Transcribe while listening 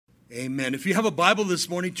Amen. If you have a Bible this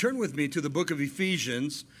morning, turn with me to the book of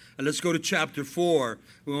Ephesians, and let's go to chapter 4.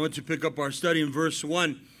 We want to pick up our study in verse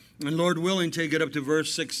 1, and Lord willing, take it up to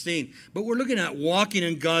verse 16. But we're looking at walking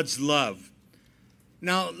in God's love.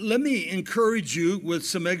 Now, let me encourage you with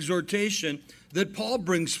some exhortation that Paul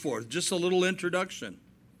brings forth, just a little introduction.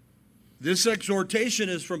 This exhortation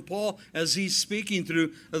is from Paul as he's speaking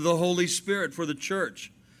through the Holy Spirit for the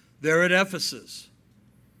church there at Ephesus.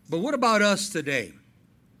 But what about us today?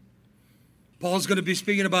 Paul's going to be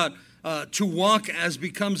speaking about to walk as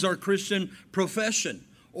becomes our Christian profession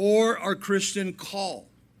or our Christian call.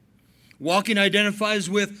 Walking identifies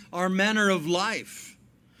with our manner of life,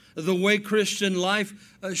 the way Christian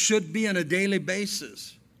life should be on a daily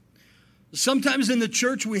basis. Sometimes in the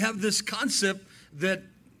church we have this concept that,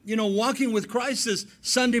 walking with Christ is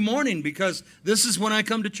Sunday morning because this is when I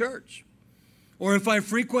come to church. Or if I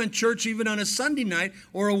frequent church even on a Sunday night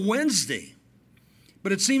or a Wednesday.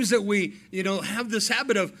 But it seems that we, have this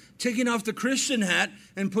habit of taking off the Christian hat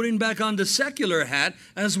and putting back on the secular hat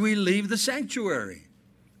as we leave the sanctuary.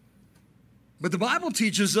 But the Bible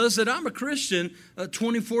teaches us that I'm a Christian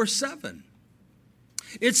 24/7.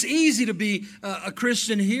 It's easy to be a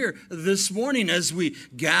Christian here this morning as we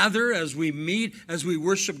gather, as we meet, as we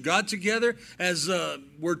worship God together, as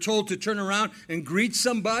we're told to turn around and greet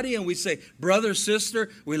somebody and we say, brother, sister,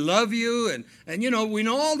 we love you. And we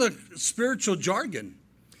know all the spiritual jargon.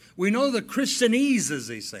 We know the Christianese, as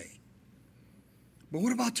they say. But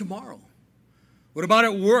what about tomorrow? What about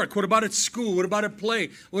at work? What about at school? What about at play?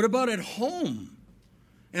 What about at home?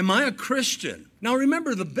 Am I a Christian? Now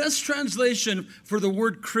remember, the best translation for the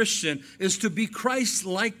word Christian is to be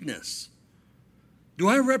Christ-likeness. Do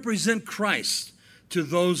I represent Christ to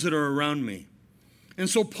those that are around me? And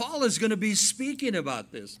so Paul is going to be speaking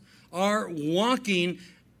about this, our walking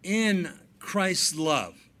in Christ's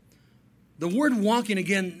love. The word walking,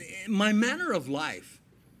 again, my manner of life,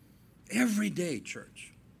 every day,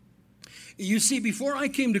 church. You see, before I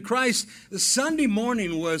came to Christ, the Sunday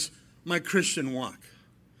morning was my Christian walk.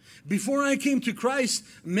 Before I came to Christ,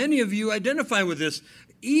 many of you identify with this,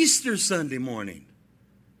 Easter Sunday morning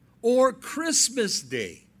or Christmas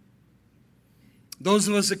Day. Those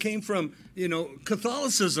of us that came from,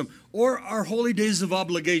 Catholicism or our holy days of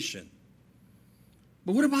obligation.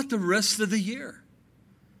 But what about the rest of the year?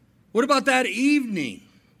 What about that evening?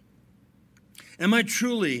 Am I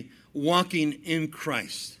truly walking in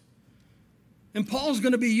Christ? And Paul's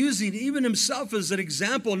going to be using even himself as an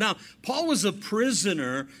example. Now, Paul was a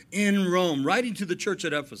prisoner in Rome, writing to the church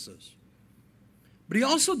at Ephesus. But he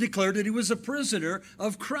also declared that he was a prisoner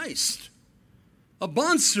of Christ, a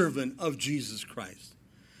bondservant of Jesus Christ.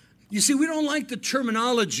 You see, we don't like the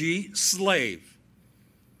terminology slave.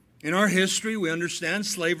 In our history, we understand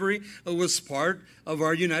slavery was part of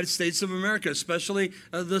our United States of America, especially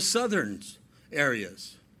the southern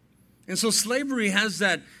areas. And so slavery has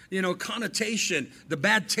that, connotation, the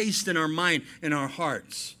bad taste in our mind and our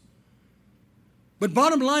hearts. But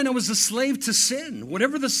bottom line, I was a slave to sin,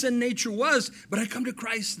 whatever the sin nature was, but I come to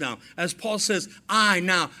Christ now. As Paul says, I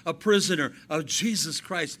now a prisoner of Jesus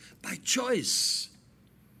Christ by choice.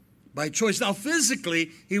 By choice. Now physically,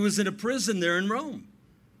 he was in a prison there in Rome.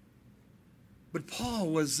 But Paul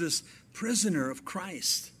was this prisoner of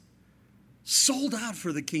Christ, sold out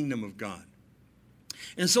for the kingdom of God.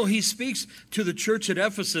 And so he speaks to the church at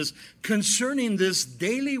Ephesus concerning this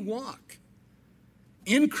daily walk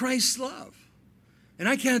in Christ's love. And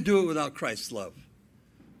I can't do it without Christ's love.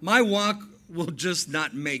 My walk will just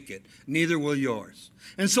not make it. Neither will yours.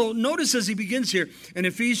 And so notice as he begins here in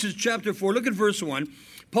Ephesians chapter 4, look at verse 1.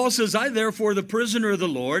 Paul says, I therefore, the prisoner of the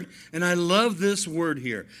Lord, and I love this word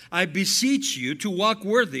here, I beseech you to walk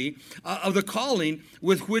worthy of the calling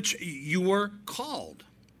with which you were called.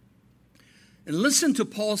 And listen to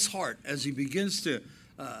Paul's heart as he begins to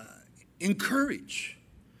encourage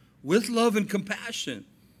with love and compassion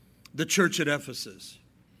the church at Ephesus.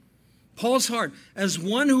 Paul's heart, as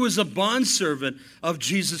one who is a bondservant of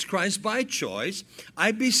Jesus Christ by choice,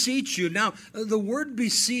 I beseech you. Now, the word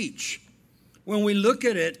beseech, when we look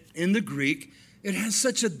at it in the Greek, it has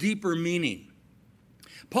such a deeper meaning.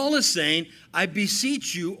 Paul is saying, I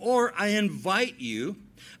beseech you, or I invite you,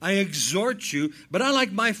 I exhort you, but I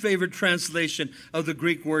like my favorite translation of the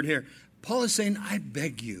Greek word here. Paul is saying, I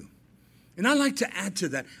beg you. And I like to add to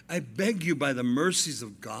that, I beg you by the mercies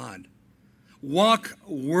of God. Walk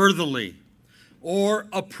worthily or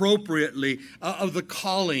appropriately of the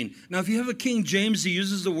calling. Now, if you have a King James, he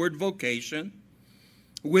uses the word vocation,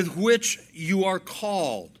 with which you are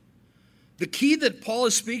called. The key that Paul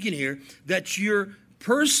is speaking here, that you're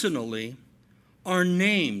personally are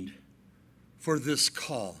named for this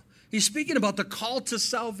call. He's speaking about the call to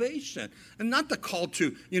salvation, and not the call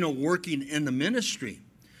to, working in the ministry.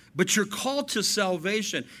 But your call to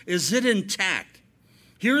salvation, is it intact?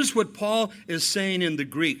 Here's what Paul is saying in the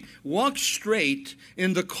Greek. Walk straight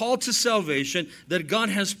in the call to salvation that God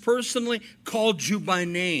has personally called you by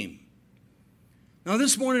name. Now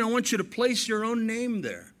this morning I want you to place your own name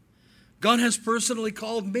there. God has personally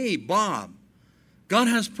called me, Bob. God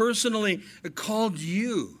has personally called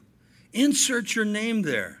you. Insert your name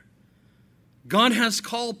there. God has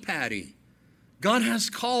called Patty. God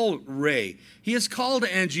has called Ray. He has called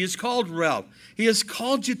Angie. He has called Ralph. He has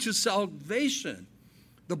called you to salvation,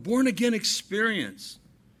 the born-again experience.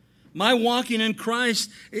 My walking in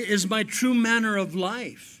Christ is my true manner of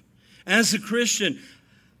life. As a Christian,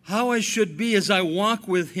 how I should be as I walk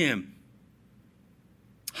with Him.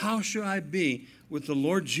 How should I be with the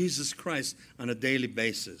Lord Jesus Christ on a daily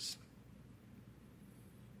basis?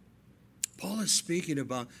 Paul is speaking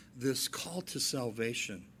about this call to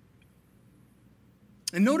salvation.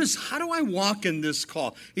 And notice, how do I walk in this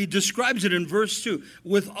call? He describes it in verse 2.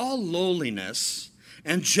 With all lowliness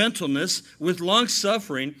and gentleness, with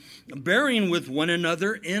long-suffering, bearing with one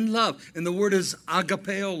another in love. And the word is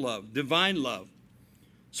agapeo love, divine love.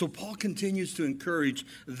 So Paul continues to encourage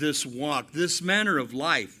this walk, this manner of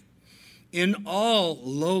life, in all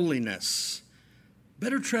lowliness.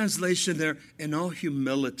 Better translation there, in all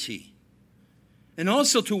humility. And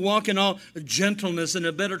also to walk in all gentleness, and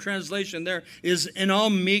a better translation there is in all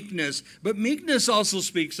meekness. But meekness also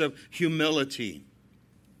speaks of humility.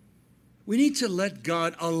 We need to let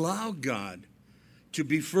God, allow God to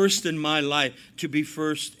be first in my life, to be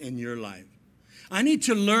first in your life. I need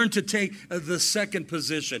to learn to take the second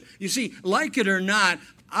position. You see, like it or not,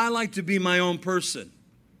 I like to be my own person.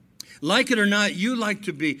 Like it or not, you like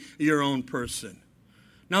to be your own person.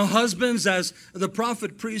 Now, husbands, as the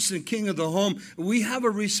prophet, priest, and king of the home, we have a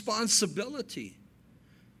responsibility.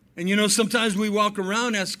 And sometimes we walk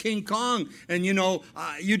around as King Kong, and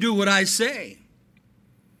you do what I say.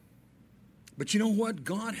 But you know what?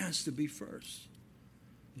 God has to be first.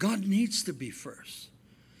 God needs to be first.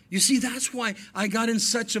 You see, that's why I got in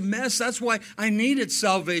such a mess. That's why I needed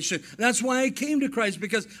salvation. That's why I came to Christ,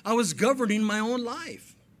 because I was governing my own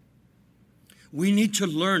life. We need to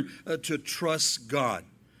learn to trust God.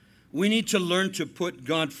 We need to learn to put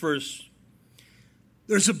God first.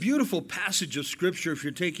 There's a beautiful passage of Scripture, if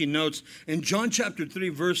you're taking notes. In John chapter 3,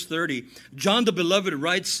 verse 30, John the Beloved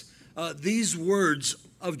writes these words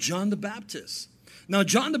of John the Baptist. Now,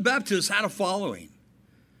 John the Baptist had a following.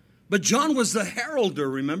 But John was the heralder,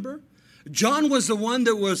 remember? John was the one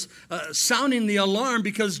that was sounding the alarm,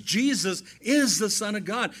 because Jesus is the Son of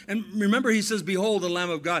God. And remember, he says, behold, the Lamb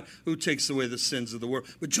of God who takes away the sins of the world.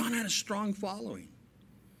 But John had a strong following.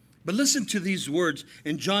 But listen to these words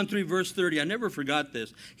in John 3, verse 30. I never forgot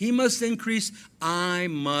this. He must increase, I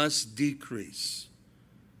must decrease.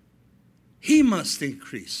 He must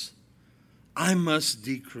increase, I must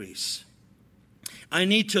decrease. I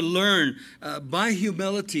need to learn by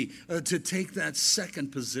humility to take that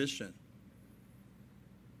second position.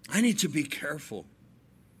 I need to be careful.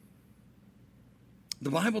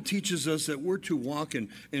 The Bible teaches us that we're to walk in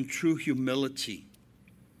true humility.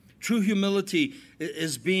 True humility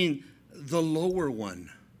is being the lower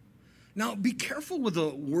one. Now, be careful with the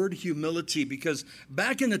word humility, because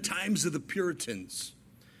back in the times of the Puritans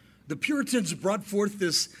brought forth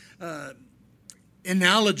this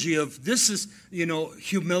analogy of this is,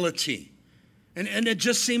 humility. And it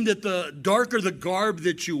just seemed that the darker the garb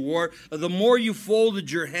that you wore, the more you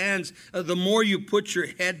folded your hands, the more you put your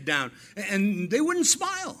head down. And they wouldn't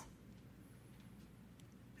smile.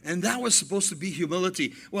 And that was supposed to be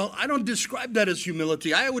humility. Well, I don't describe that as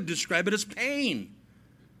humility. I would describe it as pain.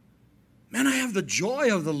 Man, I have the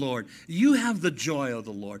joy of the Lord. You have the joy of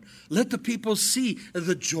the Lord. Let the people see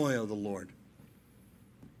the joy of the Lord.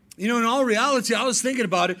 In all reality, I was thinking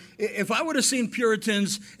about it. If I would have seen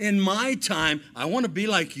Puritans in my time, I want to be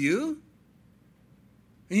like you.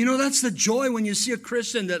 And that's the joy when you see a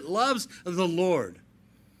Christian that loves the Lord.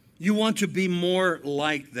 You want to be more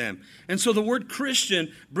like them. And so the word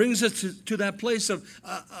Christian brings us to that place of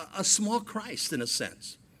a small Christ, in a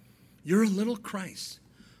sense. You're a little Christ.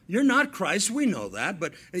 You're not Christ, we know that,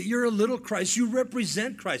 but you're a little Christ. You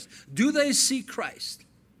represent Christ. Do they see Christ?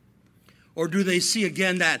 Or do they see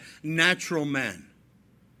again that natural man?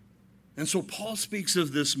 And so Paul speaks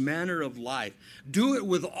of this manner of life. Do it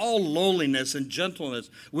with all lowliness and gentleness,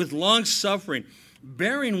 with long suffering,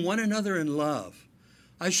 bearing one another in love.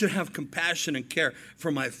 I should have compassion and care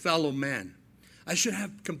for my fellow man. I should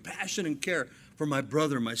have compassion and care for my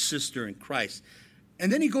brother, my sister in Christ.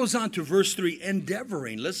 And then he goes on to verse 3,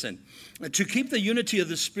 endeavoring, listen, to keep the unity of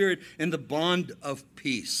the Spirit in the bond of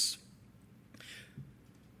peace.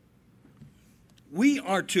 We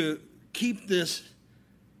are to keep this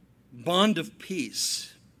bond of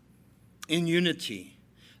peace in unity.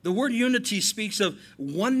 The word unity speaks of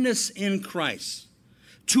oneness in Christ.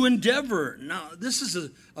 To endeavor, now this is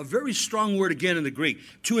a very strong word again in the Greek.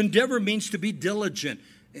 To endeavor means to be diligent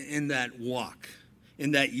in that walk,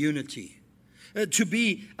 in that unity. To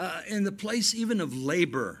be in the place even of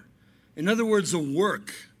labor. In other words, a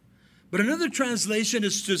work. But another translation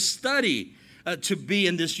is to study, to be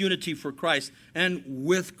in this unity for Christ and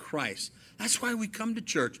with Christ. That's why we come to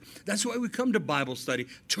church. That's why we come to Bible study,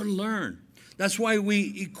 to learn. That's why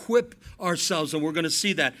we equip ourselves, and we're going to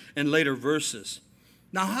see that in later verses.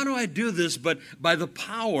 Now, how do I do this? But by the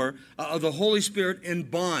power of the Holy Spirit in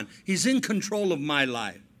bond. He's in control of my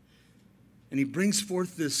life. And he brings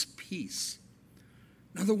forth this peace.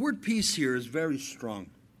 Now, the word peace here is very strong.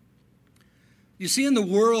 You see, in the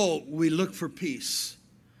world, we look for peace.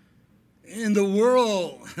 In the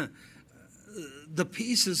world, the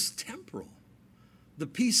peace is temporal. The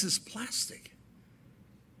peace is plastic.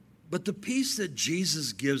 But the peace that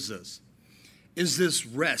Jesus gives us is this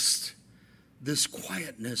rest, this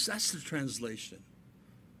quietness. That's the translation.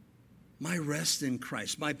 My rest in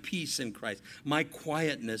Christ, my peace in Christ, my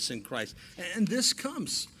quietness in Christ. And this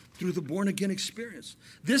comes through the born-again experience.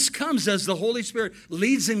 This comes as the Holy Spirit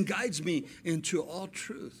leads and guides me into all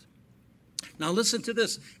truth. Now listen to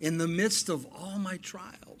this. In the midst of all my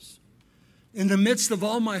trials, in the midst of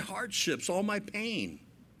all my hardships, all my pain,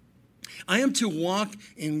 I am to walk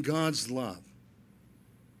in God's love.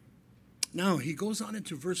 Now, he goes on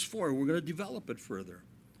into verse 4. We're going to develop it further.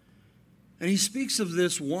 And he speaks of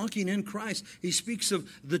this walking in Christ. He speaks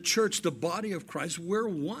of the church, the body of Christ. We're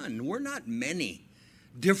one. We're not many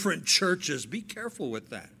different churches. Be careful with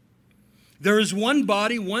that. There is one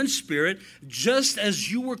body, one spirit, just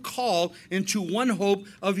as you were called into one hope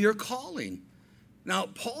of your calling. Now,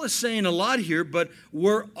 Paul is saying a lot here, but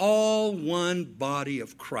we're all one body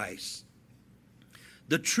of Christ.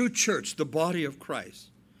 The true church, the body of Christ.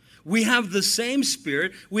 We have the same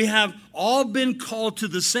Spirit. We have all been called to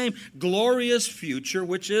the same glorious future,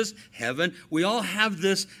 which is heaven. We all have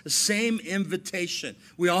this same invitation.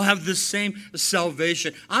 We all have the same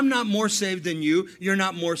salvation. I'm not more saved than you. You're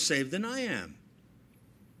not more saved than I am.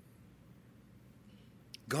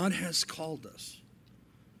 God has called us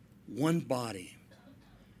one body.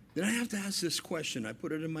 Then I have to ask this question. I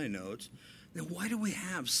put it in my notes. Then why do we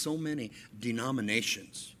have so many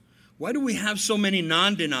denominations? Why do we have so many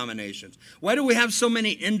non-denominations? Why do we have so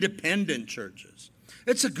many independent churches?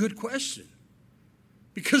 It's a good question.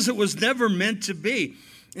 Because it was never meant to be.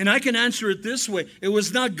 And I can answer it this way. It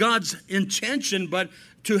was not God's intention, but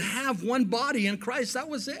to have one body in Christ. That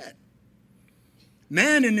was it.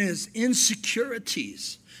 Man in his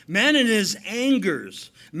insecurities, man in his angers,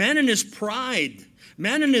 man in his pride,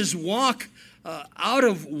 man in his walk out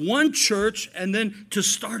of one church and then to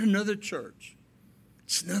start another church.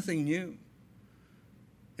 It's nothing new.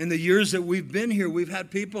 In the years that we've been here, we've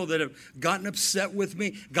had people that have gotten upset with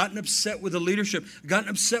me, gotten upset with the leadership, gotten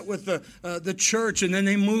upset with the church, and then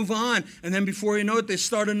they move on. And then before you know it, they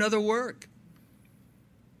start another work.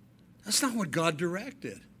 That's not what God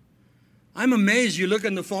directed. I'm amazed. You look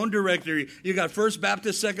in the phone directory, you got First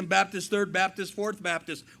Baptist, Second Baptist, Third Baptist, Fourth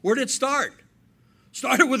Baptist. Where did it start?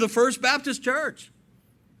 Started with the First Baptist Church.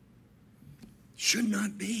 Should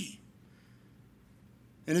not be.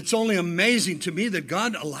 And it's only amazing to me that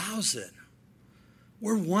God allows it.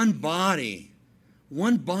 We're one body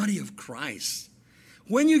of Christ.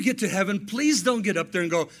 When you get to heaven, please don't get up there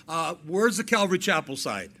and go, where's the Calvary Chapel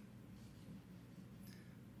side?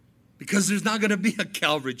 Because there's not going to be a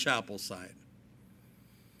Calvary Chapel side.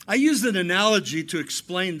 I used an analogy to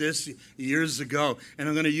explain this years ago, and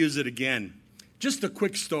I'm going to use it again. Just a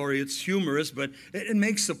quick story. It's humorous, but it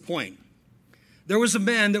makes a point. There was a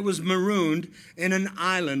man that was marooned in an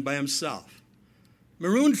island by himself.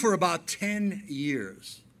 Marooned for about 10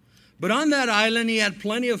 years. But on that island, he had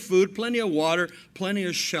plenty of food, plenty of water, plenty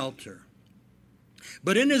of shelter.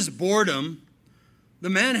 But in his boredom, the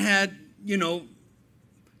man had,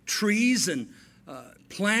 trees and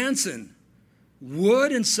plants and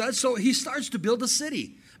wood and such. So he starts to build a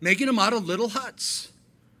city, making them out of little huts.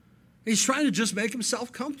 He's trying to just make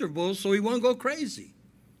himself comfortable so he won't go crazy.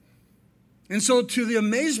 And so to the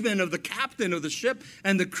amazement of the captain of the ship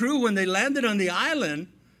and the crew, when they landed on the island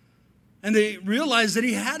and they realized that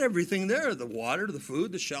he had everything there, the water, the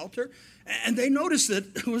food, the shelter, and they noticed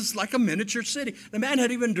that it was like a miniature city. The man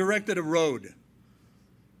had even directed a road.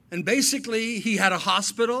 And basically he had a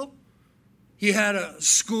hospital, He had a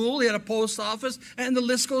school, he had a post office, and the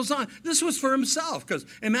list goes on. This was for himself, because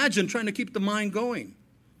imagine trying to keep the mind going.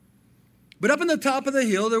 But up on the top of the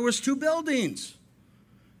hill, there was 2 buildings,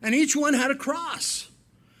 and each one had a cross.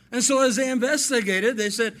 And so as they investigated,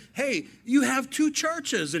 they said, hey, you have 2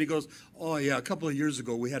 churches. And he goes, oh yeah, a couple of years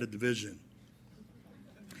ago, we had a division.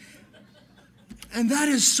 And that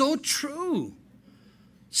is so true.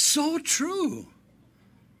 So true.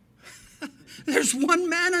 There's one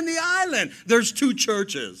man on the island. There's 2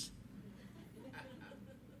 churches.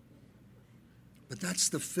 But that's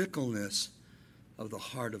the fickleness of the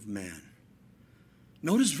heart of man.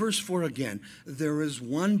 Notice verse 4 again. There is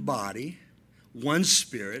one body, one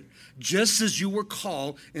spirit, just as you were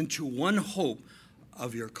called into one hope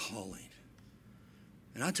of your calling.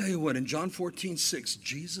 And I'll tell you what, in John 14:6,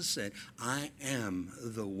 Jesus said, I am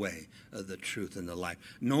the way, the truth, and the life.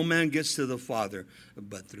 No man gets to the Father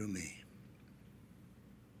but through me.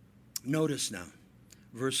 Notice now,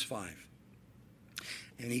 verse 5.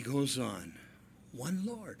 And he goes on, one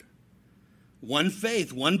Lord, one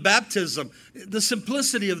faith, one baptism. The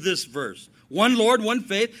simplicity of this verse. One Lord, one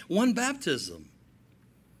faith, one baptism.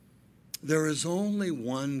 There is only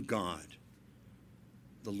one God,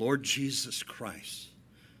 the Lord Jesus Christ.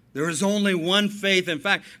 There is only one faith. In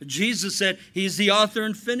fact, Jesus said he's the author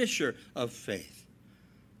and finisher of faith.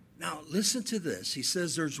 Now, listen to this. He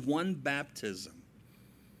says there's one baptism.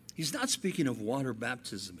 He's not speaking of water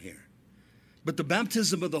baptism here. But the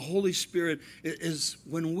baptism of the Holy Spirit is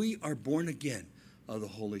when we are born again of the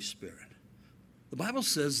Holy Spirit. The Bible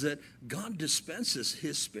says that God dispenses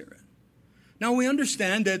his Spirit. Now, we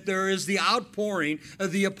understand that there is the outpouring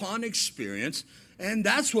of the upon experience, and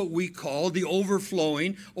that's what we call the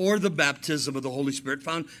overflowing or the baptism of the Holy Spirit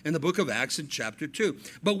found in the book of Acts in chapter 2.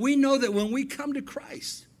 But we know that when we come to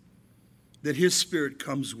Christ, that his Spirit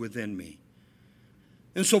comes within me.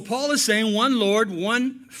 And so Paul is saying one Lord,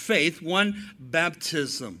 one faith, one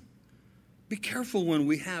baptism. Be careful when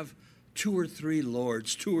we have 2 or 3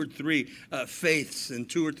 Lords, 2 or 3 faiths, and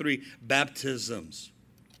 2 or 3 baptisms.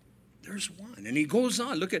 There's one. And he goes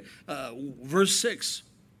on. Look at verse 6.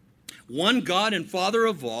 One God and Father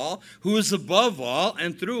of all, who is above all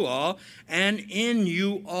and through all and in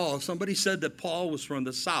you all. Somebody said that Paul was from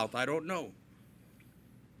the south. I don't know.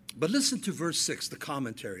 But listen to verse 6, the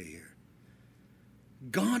commentary here.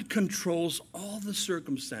 God controls all the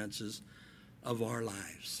circumstances of our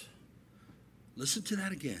lives. Listen to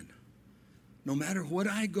that again. No matter what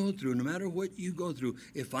I go through, no matter what you go through,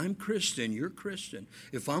 if I'm Christian, you're Christian.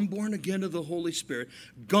 If I'm born again of the Holy Spirit,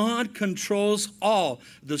 God controls all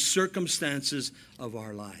the circumstances of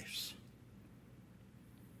our lives.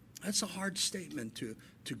 That's a hard statement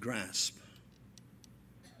to grasp.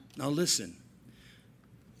 Now listen.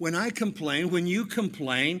 When I complain, when you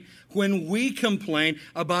complain, when we complain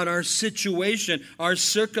about our situation, our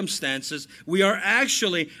circumstances, we are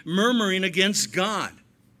actually murmuring against God.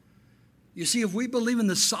 You see, if we believe in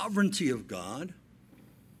the sovereignty of God,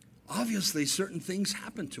 obviously certain things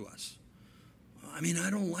happen to us. I mean, I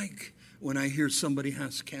don't like when I hear somebody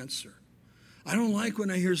has cancer. I don't like when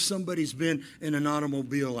I hear somebody's been in an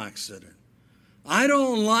automobile accident. I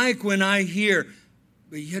don't like when I hear,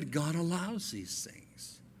 but yet God allows these things.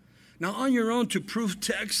 Now, on your own, to prove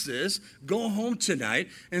text this, go home tonight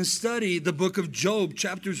and study the book of Job,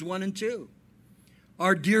 chapters 1 and 2.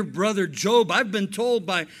 Our dear brother Job, I've been told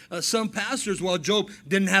by some pastors, well, Job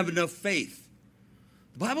didn't have enough faith.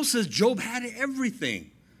 The Bible says Job had everything,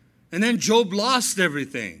 and then Job lost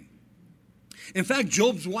everything. In fact,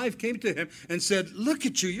 Job's wife came to him and said, look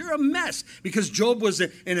at you, you're a mess. Because Job was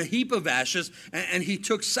in a heap of ashes, and he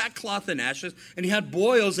took sackcloth and ashes, and he had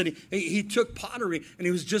boils, and he took pottery, and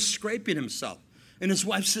he was just scraping himself. And his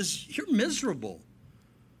wife says, you're miserable.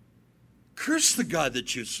 Curse the God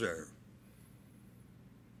that you serve.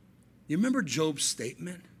 You remember Job's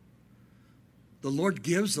statement? The Lord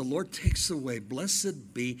gives, the Lord takes away.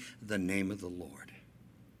 Blessed be the name of the Lord.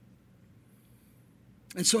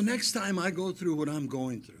 And so next time I go through what I'm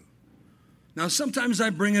going through. Now, sometimes I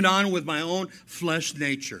bring it on with my own flesh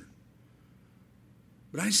nature.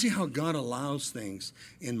 But I see how God allows things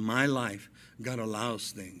in my life. God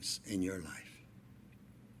allows things in your life.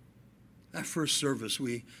 That first service,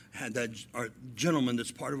 we had our gentleman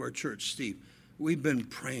that's part of our church, Steve. We've been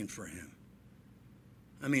praying for him.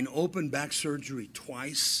 I mean, open back surgery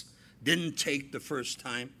twice. Didn't take the first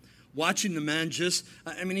time. Watching the man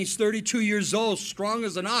he's 32 years old, strong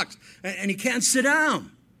as an ox, and he can't sit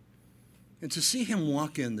down. And to see him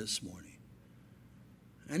walk in this morning,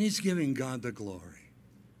 and he's giving God the glory.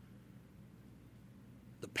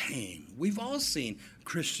 The pain. We've all seen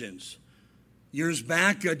Christians. Years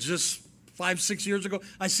back, just 5, 6 years ago,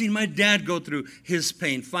 I seen my dad go through his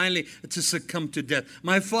pain, finally to succumb to death.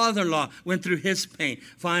 My father-in-law went through his pain,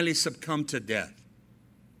 finally succumbed to death.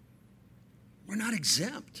 We're not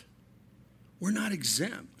exempt. We're not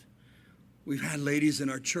exempt. We've had ladies in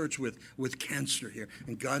our church with cancer here,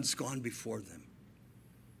 and God's gone before them.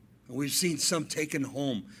 And we've seen some taken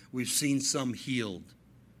home. We've seen some healed.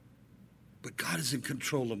 But God is in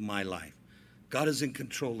control of my life. God is in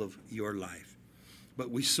control of your life. But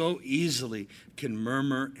we so easily can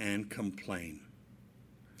murmur and complain.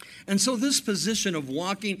 And so this position of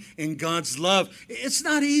walking in God's love, it's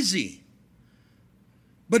not easy.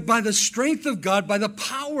 But by the strength of God, by the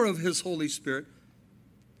power of His Holy Spirit,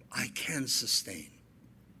 I can sustain.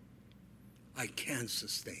 I can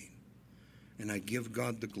sustain. And I give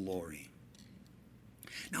God the glory.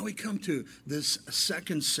 Now we come to this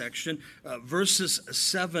second section, verses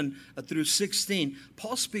 7 through 16.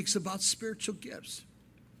 Paul speaks about spiritual gifts.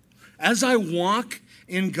 As I walk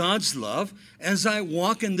in God's love, as I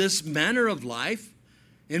walk in this manner of life,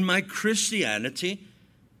 in my Christianity,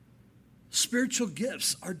 spiritual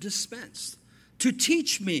gifts are dispensed to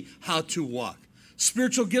teach me how to walk.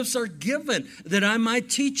 Spiritual gifts are given that I might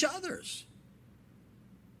teach others.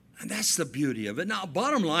 And that's the beauty of it. Now,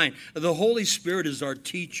 bottom line, the Holy Spirit is our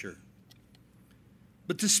teacher.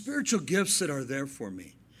 But the spiritual gifts that are there for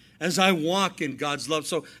me as I walk in God's love.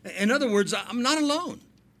 So, in other words, I'm not alone.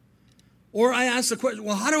 Or I ask the question,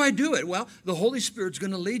 well, how do I do it? Well, the Holy Spirit's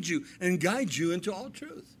going to lead you and guide you into all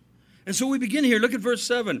truth. And so we begin here. Look at verse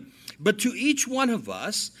 7. But to each one of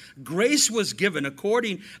us, grace was given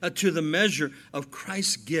according to the measure of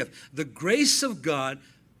Christ's gift. The grace of God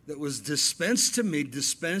that was dispensed to me,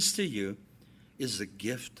 dispensed to you, is the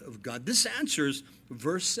gift of God. This answers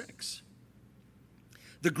verse 6.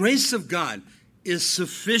 The grace of God is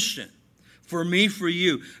sufficient for me, for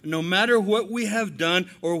you, no matter what we have done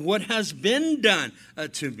or what has been done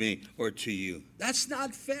to me or to you. That's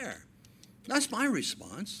not fair. That's my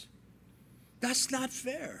response. That's not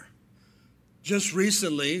fair. Just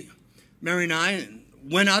recently, Mary and I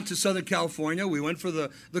went out to Southern California. We went for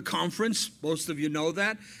the conference. Most of you know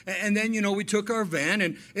that. And then, we took our van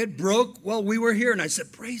and it broke while we were here. And I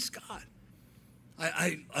said, praise God.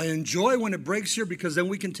 I enjoy when it breaks here because then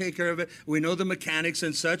we can take care of it. We know the mechanics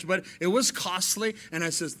and such, but it was costly. And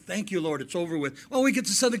I says, thank you, Lord, it's over with. Well, we get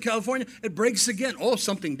to Southern California, it breaks again. Oh,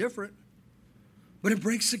 something different. But it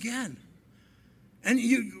breaks again. And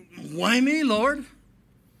why me, Lord?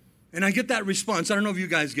 And I get that response. I don't know if you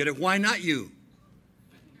guys get it. Why not you?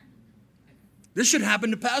 This should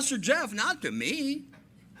happen to Pastor Jeff, not to me.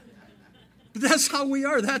 But that's how we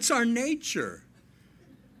are. That's our nature.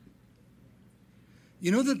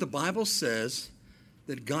 You know that the Bible says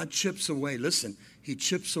that God chips away. Listen, He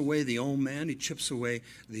chips away the old man. He chips away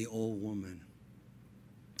the old woman.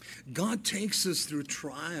 God takes us through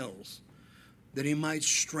trials that He might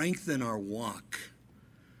strengthen our walk.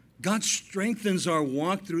 God strengthens our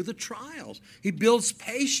walk through the trials. He builds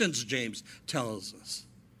patience, James tells us.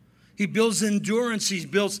 He builds endurance. He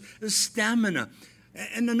builds stamina.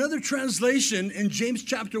 And another translation in James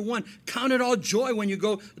chapter 1, count it all joy when you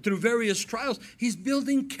go through various trials. He's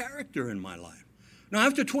building character in my life. Now,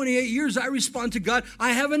 after 28 years, I respond to God,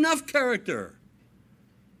 I have enough character.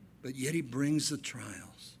 But yet He brings the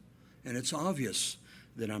trials. And it's obvious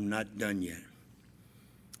that I'm not done yet.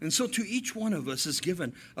 And so to each one of us is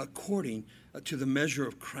given according to the measure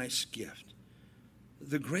of Christ's gift.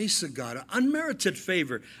 The grace of God, unmerited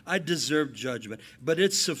favor. I deserve judgment, but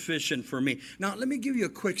it's sufficient for me. Now, let me give you a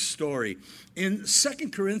quick story. In 2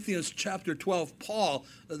 Corinthians chapter 12, Paul,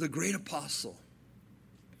 the great apostle,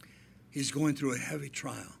 he's going through a heavy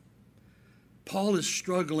trial. Paul is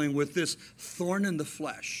struggling with this thorn in the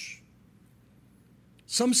flesh.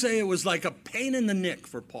 Some say it was like a pain in the neck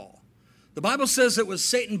for Paul. The Bible says it was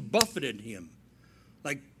Satan buffeted him,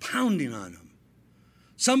 like pounding on him.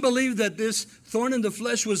 Some believe that this thorn in the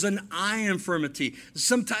flesh was an eye infirmity,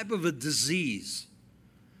 some type of a disease.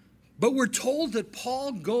 But we're told that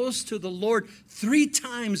Paul goes to the Lord 3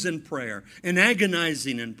 times in prayer and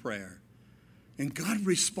agonizing in prayer. And God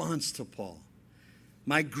responds to Paul.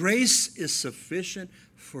 My grace is sufficient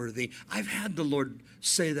for thee. I've had the Lord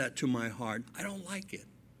say that to my heart. I don't like it.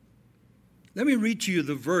 Let me read to you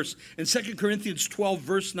the verse. In 2 Corinthians 12,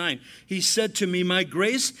 verse 9, he said to me, my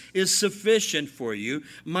grace is sufficient for you.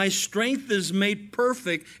 My strength is made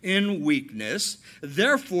perfect in weakness.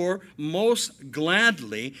 Therefore, most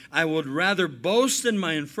gladly, I would rather boast in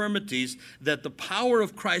my infirmities, that the power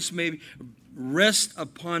of Christ may rest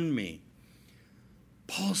upon me.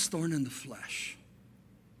 Paul's thorn in the flesh.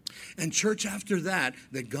 And church, after that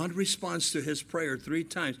God responds to his prayer 3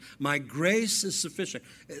 times. My grace is sufficient.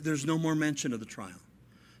 There's no more mention of the trial.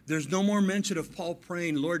 There's no more mention of Paul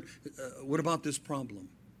praying, Lord, what about this problem?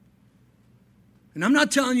 And I'm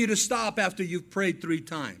not telling you to stop after you've prayed 3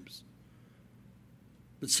 times.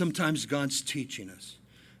 But sometimes God's teaching us.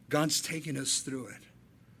 God's taking us through it.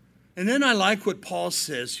 And then I like what Paul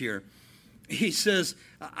says here. He says,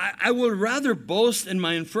 I will rather boast in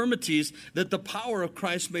my infirmities that the power of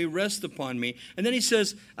Christ may rest upon me. And then he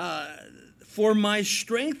says, for my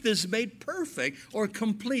strength is made perfect or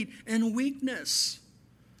complete in weakness.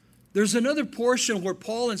 There's another portion where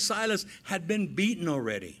Paul and Silas had been beaten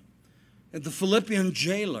already at the Philippian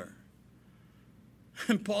jailer.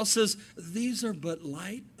 And Paul says, these are but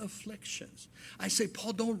light afflictions. I say,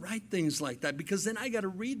 Paul, don't write things like that, because then I got to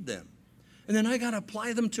read them. And then I got to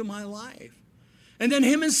apply them to my life. And then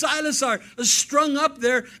him and Silas are strung up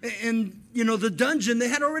there in, the dungeon. They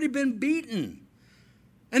had already been beaten.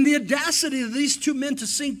 And the audacity of these 2 men to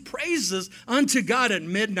sing praises unto God at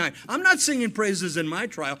midnight. I'm not singing praises in my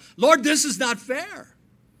trial. Lord, this is not fair.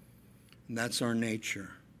 And that's our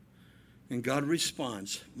nature. And God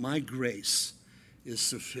responds, my grace is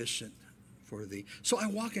sufficient for thee. So I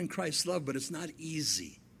walk in Christ's love, but it's not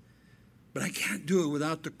easy. But I can't do it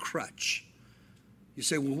without the crutch. You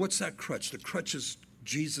say, well, what's that crutch? The crutch is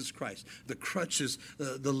Jesus Christ. The crutch is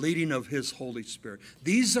the leading of his Holy Spirit.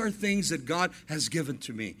 These are things that God has given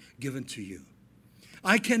to me, given to you.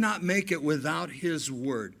 I cannot make it without his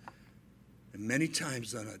word. And many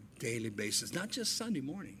times on a daily basis, not just Sunday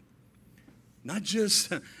morning. Not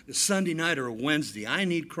just Sunday night or Wednesday. I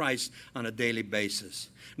need Christ on a daily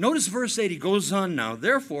basis. Notice verse 8, he goes on now.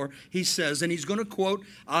 Therefore, he says, and he's going to quote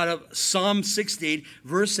out of Psalm 68,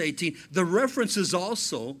 verse 18. The reference is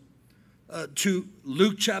also to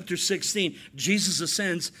Luke chapter 16. Jesus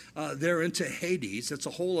ascends there into Hades. That's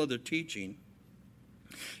a whole other teaching.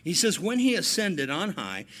 He says, when he ascended on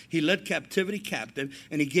high, he led captivity captive,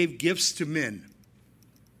 and he gave gifts to men.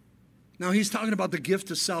 Now, he's talking about the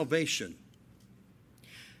gift of salvation.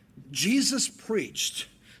 Jesus preached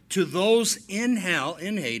to those in hell,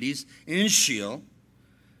 in Hades, in Sheol,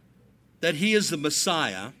 that he is the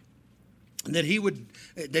Messiah, that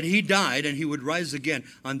he died and he would rise again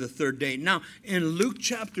on the 3rd day. Now, in Luke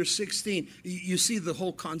chapter 16, you see the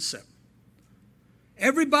whole concept.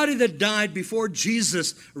 Everybody that died before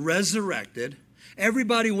Jesus resurrected,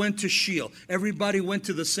 everybody went to Sheol. Everybody went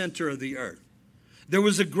to the center of the earth. There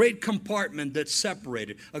was a great compartment that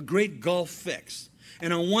separated, a great gulf fixed.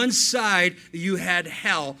 And on one side, you had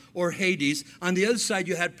hell or Hades. On the other side,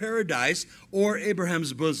 you had paradise or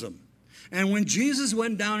Abraham's bosom. And when Jesus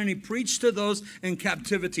went down and he preached to those in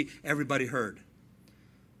captivity, everybody heard.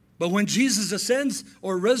 But when Jesus ascends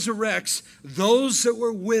or resurrects those that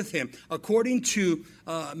were with him, according to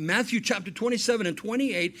Matthew chapter 27 and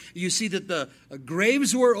 28, you see that the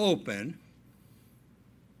graves were open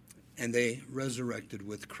and they resurrected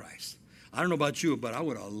with Christ. I don't know about you, but I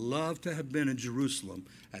would have loved to have been in Jerusalem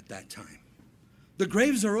at that time. The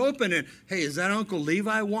graves are open, and hey, is that Uncle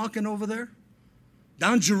Levi walking over there?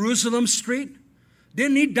 Down Jerusalem Street?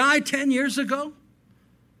 Didn't he die 10 years ago?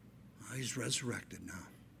 Oh, he's resurrected now.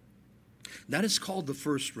 That is called the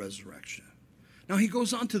first resurrection. Now he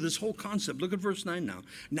goes on to this whole concept. Look at verse 9 now.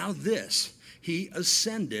 Now this, he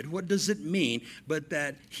ascended. What does it mean? But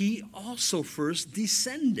that he also first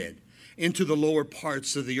descended into the lower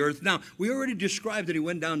parts of the earth. Now, we already described that he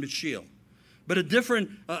went down to Sheol. But a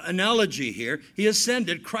different analogy here. He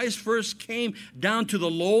ascended. Christ first came down to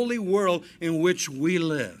the lowly world in which we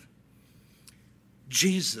live.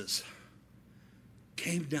 Jesus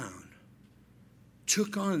came down,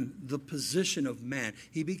 took on the position of man.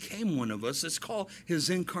 He became one of us. It's called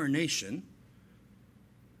his incarnation.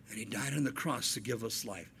 And he died on the cross to give us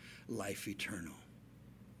life, life eternal.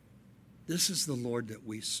 This is the Lord that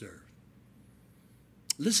we serve.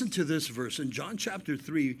 Listen to this verse in John chapter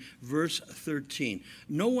 3, verse 13.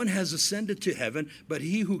 No one has ascended to heaven, but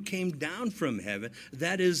he who came down from heaven,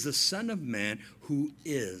 that is the Son of Man who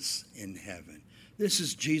is in heaven. This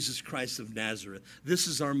is Jesus Christ of Nazareth. This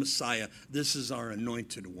is our Messiah. This is our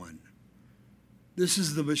anointed one. This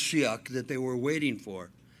is the Mashiach that they were waiting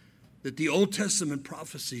for, that the Old Testament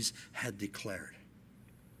prophecies had declared.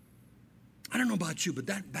 I don't know about you, but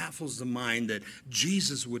that baffles the mind that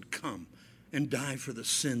Jesus would come and die for the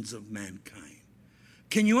sins of mankind.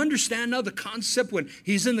 Can you understand now the concept when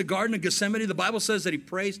he's in the Garden of Gethsemane? The Bible says that he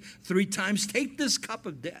prays 3 times, take this cup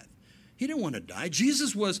of death. He didn't want to die.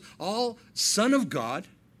 Jesus was all Son of God,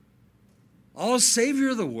 all Savior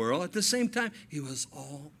of the world. At the same time, he was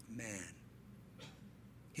all man.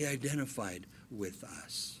 He identified with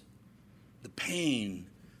us. The pain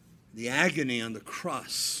the agony on the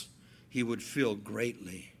cross he would feel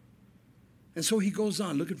greatly. And so he goes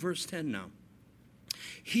on. Look at verse 10 now.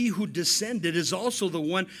 He who descended is also the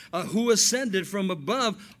one who ascended from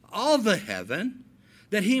above all the heaven,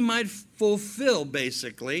 that he might fulfill,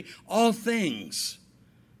 basically, all things.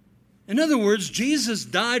 In other words, Jesus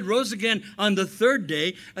died, rose again on the third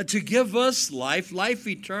day to give us life, life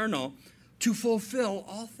eternal, to fulfill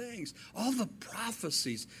all things. All the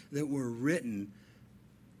prophecies that were written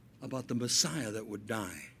about the Messiah that would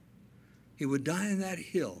die. He would die in that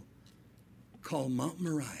hill called Mount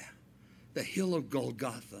Moriah, the hill of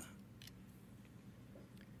Golgotha.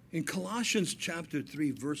 In Colossians chapter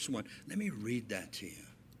 3, verse 1, let me read that to you.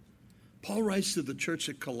 Paul writes to the church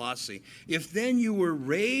at Colossae, if then you were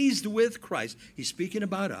raised with Christ, he's speaking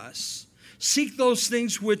about us, seek those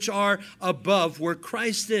things which are above where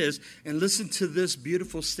Christ is, and listen to this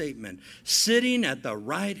beautiful statement, sitting at the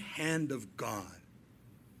right hand of God.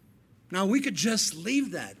 Now we could just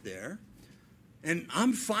leave that there, and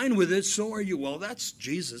I'm fine with it, so are you. Well, that's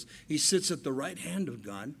Jesus. He sits at the right hand of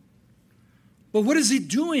God. But what is he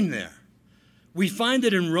doing there? We find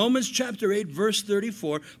it in Romans chapter 8, verse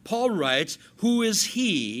 34. Paul writes, who is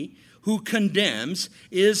he who condemns?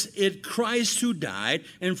 Is it Christ who died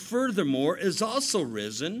and furthermore is also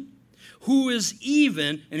risen? Who is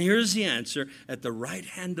even, and here's the answer, at the right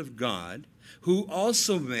hand of God, who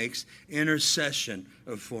also makes intercession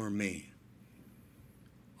for me.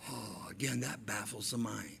 Oh, again, that baffles the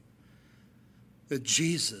mind. That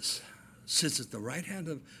Jesus sits at the right hand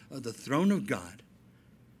of the throne of God,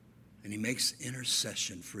 and he makes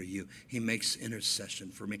intercession for you. He makes intercession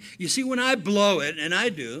for me. You see, when I blow it, and I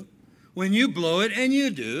do, when you blow it, and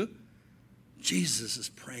you do, Jesus is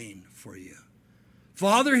praying for you.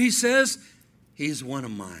 Father, he says, he's one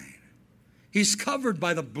of mine. He's covered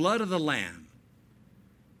by the blood of the Lamb.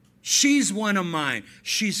 She's one of mine.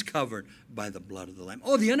 She's covered by the blood of the Lamb.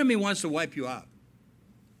 Oh, the enemy wants to wipe you out.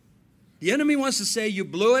 The enemy wants to say you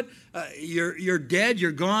blew it, you're dead,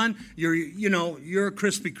 you're gone, you're a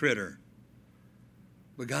crispy critter.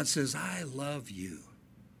 But God says, I love you.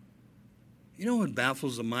 You know what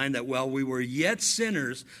baffles the mind? That while we were yet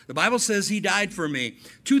sinners, the Bible says he died for me.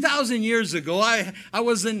 2,000 years ago, I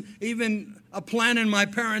wasn't even a plan in my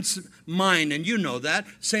parents' mind, and you know that.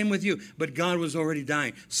 Same with you. But God was already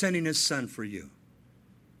dying, sending his son for you.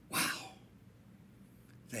 Wow.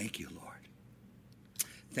 Thank you, Lord.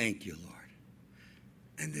 Thank you, Lord.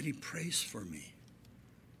 And that he prays for me.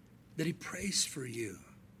 That he prays for you.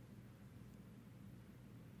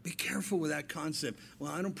 Be careful with that concept.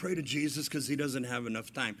 Well, I don't pray to Jesus because he doesn't have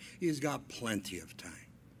enough time. He's got plenty of time.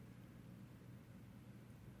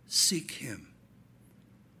 Seek him.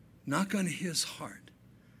 Knock on his heart.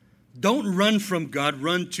 Don't run from God,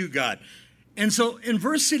 run to God. And so in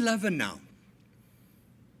verse 11 now,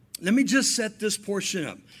 let me just set this portion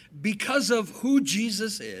up. Because of who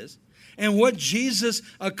Jesus is and what Jesus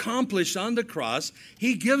accomplished on the cross,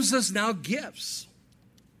 he gives us now gifts.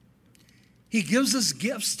 He gives us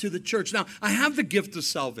gifts to the church. Now, I have the gift of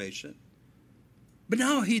salvation. But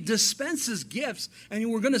now he dispenses gifts.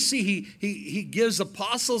 And we're going to see he gives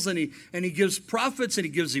apostles and he gives prophets and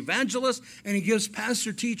he gives evangelists and he gives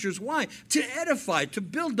pastor teachers. Why? To edify, to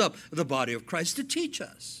build up the body of Christ, to teach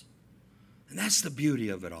us. And that's the beauty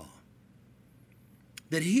of it all.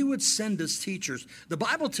 That he would send us teachers. The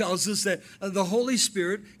Bible tells us that the Holy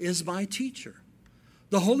Spirit is my teacher.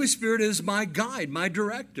 The Holy Spirit is my guide, my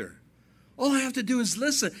director. All I have to do is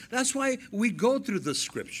listen. That's why we go through the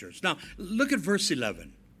scriptures. Now, look at verse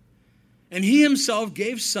 11. And he himself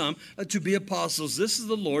gave some to be apostles. This is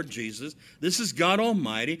the Lord Jesus. This is God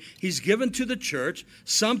Almighty. He's given to the church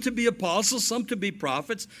some to be apostles, some to be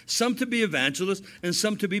prophets, some to be evangelists, and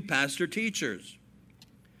some to be pastor teachers.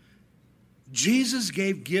 Jesus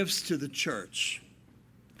gave gifts to the church.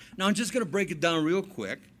 Now, I'm just going to break it down real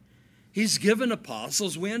quick. He's given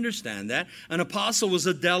apostles. We understand that. An apostle was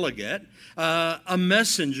a delegate, a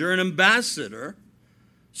messenger, an ambassador.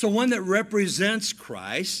 So one that represents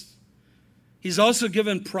Christ. He's also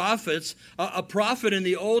given prophets. A prophet in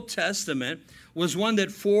the Old Testament was one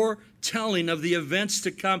that foretelling of the events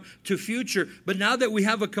to come to future. But now that we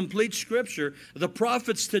have a complete scripture, the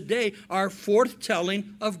prophets today are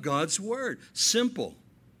foretelling of God's word. Simple.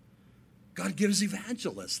 God gives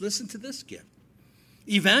evangelists. Listen to this gift.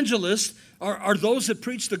 Evangelists are those that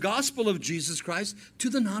preach the gospel of Jesus Christ to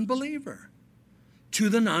the non-believer. To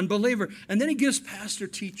the non-believer. And then he gives pastor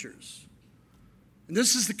teachers. And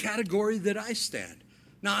this is the category that I stand.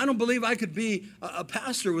 Now, I don't believe I could be a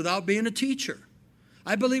pastor without being a teacher.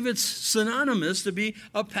 I believe it's synonymous to be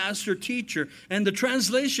a pastor teacher. And the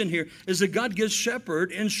translation here is that God gives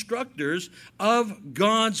shepherd instructors of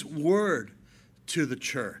God's word to the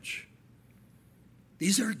church.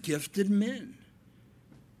 These are gifted men,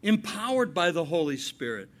 empowered by the Holy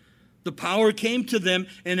Spirit. The power came to them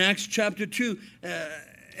in Acts chapter 2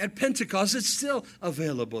 at Pentecost. It's still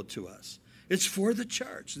available to us. It's for the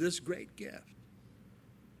church, this great gift.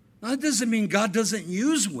 Now, that doesn't mean God doesn't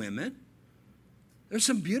use women. There's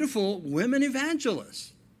some beautiful women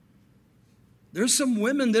evangelists. There's some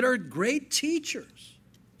women that are great teachers.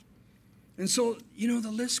 And so,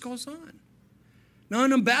 the list goes on. Now,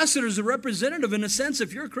 an ambassador is a representative. In a sense,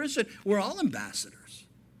 if you're a Christian, we're all ambassadors.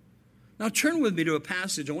 Now, turn with me to a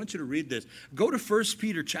passage. I want you to read this. Go to 1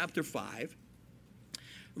 Peter chapter 5,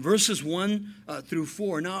 verses 1 through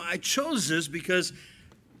 4. Now, I chose this because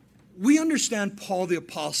we understand Paul the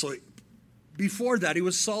Apostle. Before that, he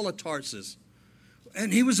was Saul of Tarsus.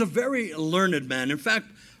 And he was a very learned man. In fact,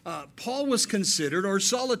 Paul was considered, or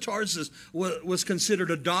Saul of Tarsus was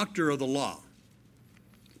considered a doctor of the law.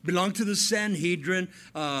 Belonged to the Sanhedrin.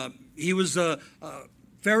 He was a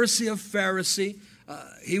Pharisee of Pharisee.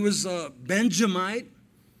 He was a Benjamite.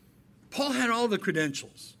 Paul had all the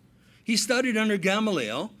credentials. He studied under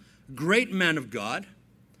Gamaliel, great man of God.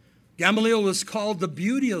 Gamaliel was called the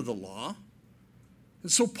beauty of the law.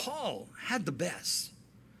 And so Paul had the best.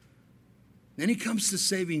 Then he comes to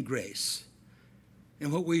saving grace.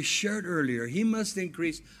 And what we shared earlier, he must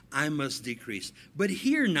increase, I must decrease. But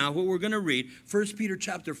here now, what we're going to read, 1 Peter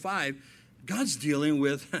chapter 5, God's dealing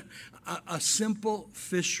with a simple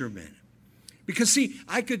fisherman. Because see,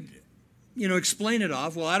 I could, explain it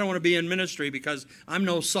off. Well, I don't want to be in ministry because I'm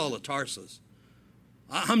no Saul of Tarsus.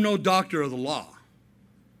 I'm no doctor of the law.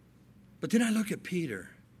 But then I look at Peter,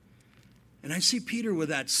 and I see Peter with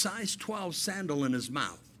that size 12 sandal in his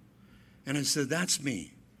mouth. And I said, that's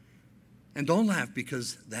me. And don't laugh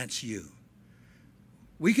because that's you.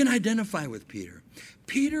 We can identify with Peter.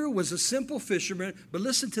 Peter was a simple fisherman, but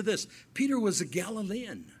listen to this. Peter was a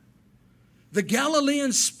Galilean. The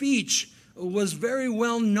Galilean speech was very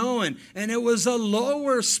well known, and it was a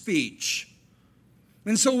lower speech.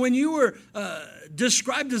 And so when you were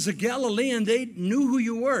described as a Galilean, they knew who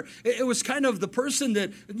you were. It was kind of the person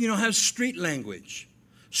that, has street language,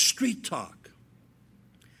 street talk.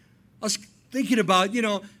 I was thinking about,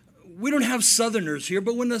 we don't have Southerners here,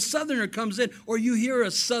 but when a Southerner comes in, or you hear a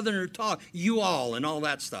Southerner talk, you all and all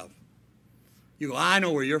that stuff, you go, I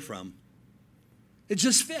know where you're from. It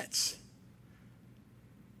just fits.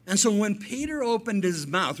 And so when Peter opened his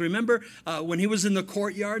mouth, remember when he was in the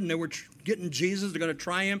courtyard and they were getting Jesus, they're going to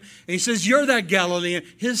try him, and he says, you're that Galilean.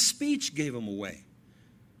 His speech gave him away.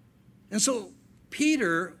 And so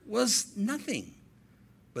Peter was nothing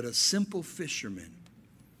but a simple fisherman.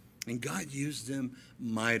 And God used him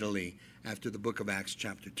mightily after the book of Acts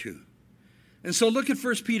chapter 2. And so look at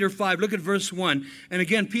 1 Peter 5, look at verse 1. And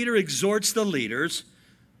again, Peter exhorts the leaders,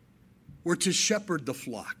 we're to shepherd the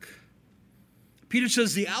flock. Peter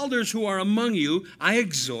says, the elders who are among you, I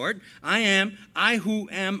exhort, I who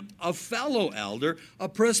am a fellow elder, a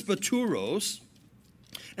presbyteros,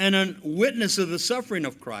 and a witness of the suffering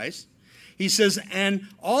of Christ. He says, and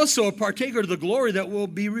also a partaker of the glory that will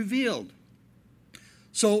be revealed.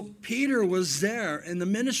 So Peter was there in the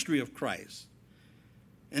ministry of Christ.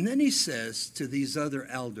 And then he says to these other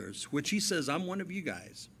elders, which he says, I'm one of you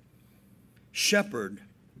guys, shepherd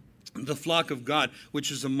the flock of God,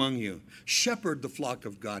 which is among you. Shepherd the flock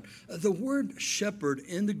of God. The word shepherd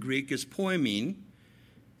in the Greek is poimen,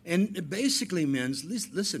 and it basically means,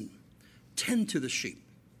 listen, tend to the sheep.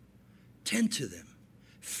 Tend to them.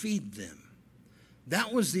 Feed them.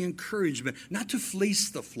 That was the encouragement, not to fleece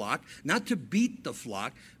the flock, not to beat the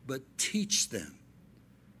flock, but teach them,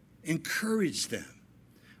 encourage them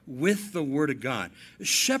with the word of God.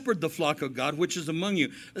 Shepherd the flock of God, which is among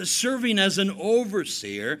you, serving as an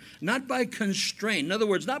overseer, not by constraint, in other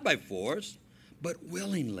words, not by force, but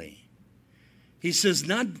willingly. He says,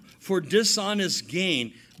 not for dishonest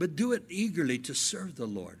gain, but do it eagerly to serve the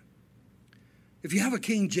Lord. If you have a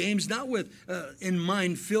King James, not with in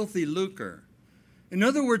mind filthy lucre. In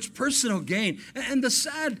other words, personal gain. And the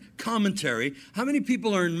sad commentary, how many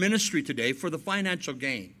people are in ministry today for the financial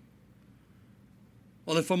gain?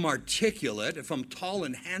 Well, if I'm articulate, if I'm tall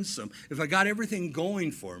and handsome, if I got everything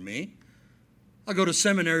going for me, I'll go to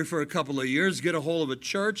seminary for a couple of years, get a hold of a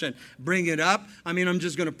church and bring it up. I'm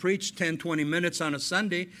just going to preach 10, 20 minutes on a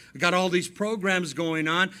Sunday. I got all these programs going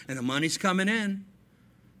on, and the money's coming in.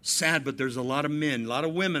 Sad, but there's a lot of men, a lot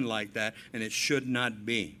of women like that, and it should not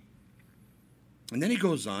be. And then he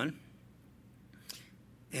goes on,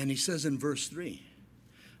 and he says in verse 3,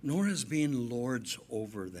 nor as being lords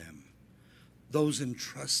over them, those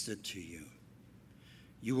entrusted to you.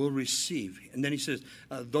 You will receive. And then he says,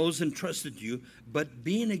 those entrusted to you, but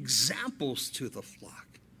being examples to the flock.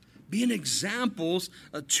 Being examples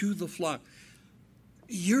to the flock.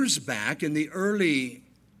 Years back, in the early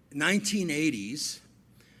 1980s,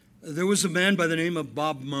 there was a man by the name of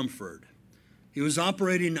Bob Mumford. He was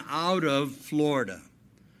operating out of Florida.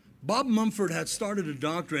 Bob Mumford had started a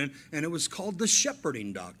doctrine, and it was called the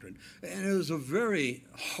shepherding doctrine. And it was a very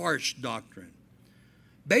harsh doctrine.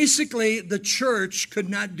 Basically, the church could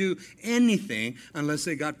not do anything unless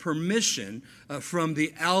they got permission from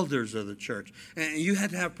the elders of the church. And you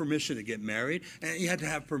had to have permission to get married, and you had to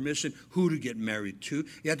have permission who to get married to.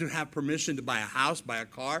 You had to have permission to buy a house, buy a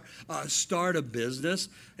car, start a business.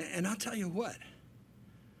 And I'll tell you what,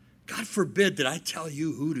 God forbid that I tell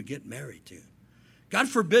you who to get married to. God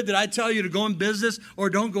forbid that I tell you to go in business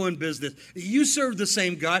or don't go in business. You serve the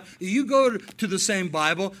same God. You go to the same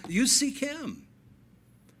Bible. You seek Him.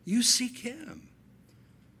 You seek Him.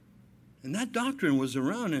 And that doctrine was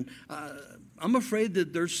around, and I'm afraid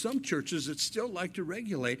that there's some churches that still like to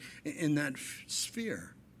regulate in that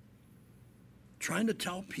sphere, trying to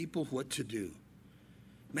tell people what to do.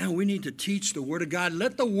 Man, we need to teach the Word of God.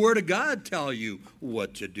 Let the Word of God tell you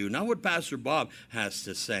what to do, not what Pastor Bob has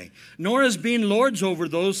to say. Nor as being lords over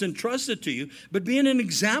those entrusted to you, but being an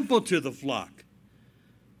example to the flock.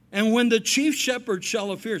 And when the chief shepherd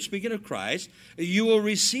shall appear, speaking of Christ, you will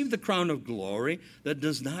receive the crown of glory that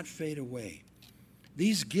does not fade away.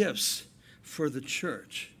 These gifts for the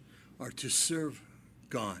church are to serve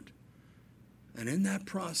God. And in that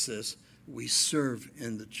process, we serve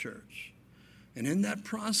in the church. And in that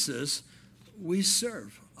process, we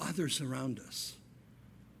serve others around us.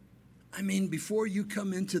 I mean, before you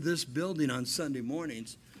come into this building on Sunday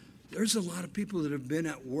mornings, there's a lot of people that have been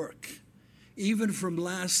at work. Even from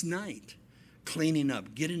last night, cleaning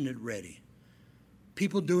up, getting it ready.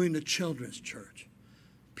 People doing the children's church.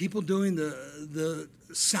 People doing the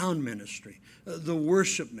sound ministry, the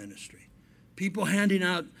worship ministry. People handing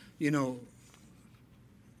out,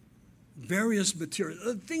 various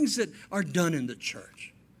materials, things that are done in the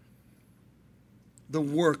church. The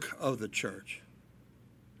work of the church.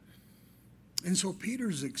 And so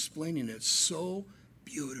Peter's explaining it so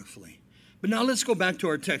beautifully. But now let's go back to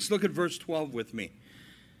our text. Look at verse 12 with me.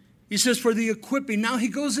 He says, for the equipping. Now he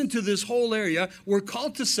goes into this whole area. We're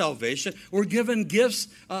called to salvation. We're given gifts,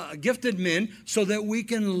 gifted men, so that we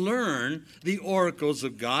can learn the oracles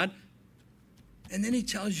of God. And then he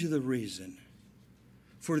tells you the reason.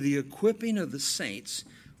 For the equipping of the saints,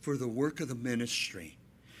 for the work of the ministry,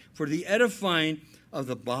 for the edifying of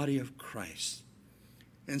the body of Christ.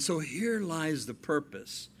 And so here lies the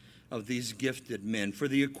purpose of these gifted men, for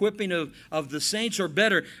the equipping of the saints, or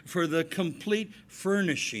better, for the complete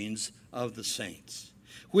furnishings of the saints,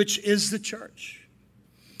 which is the church,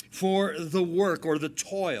 for the work or the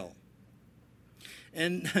toil.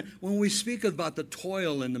 And when we speak about the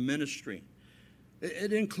toil in the ministry,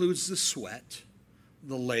 it includes the sweat,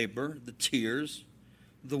 the labor, the tears,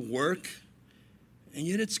 the work, and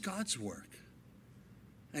yet it's God's work.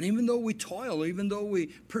 And even though we toil, even though we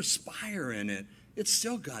perspire in it, it's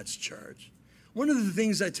still God's church. One of the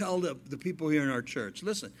things I tell the people here in our church,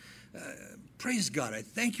 listen, praise God, I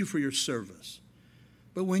thank you for your service.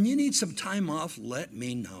 But when you need some time off, let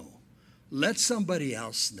me know. Let somebody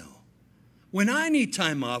else know. When I need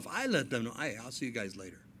time off, I let them know, hey, I'll see you guys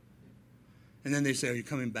later. And then they say, are you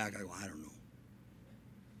coming back? I go, I don't know.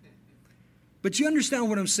 But you understand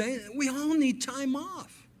what I'm saying? We all need time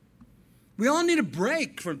off. We all need a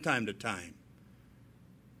break from time to time.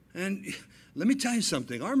 And let me tell you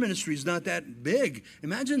something. Our ministry is not that big.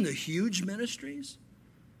 Imagine the huge ministries.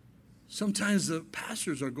 Sometimes the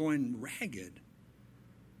pastors are going ragged.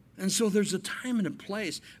 And so there's a time and a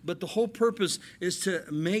place. But the whole purpose is to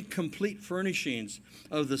make complete furnishings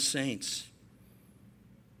of the saints.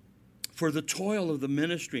 For the toil of the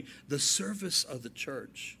ministry, the service of the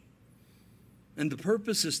church. And the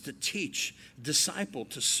purpose is to teach, disciple,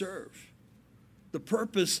 to serve. The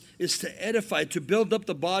purpose is to edify, to build up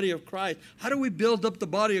the body of Christ. How do we build up the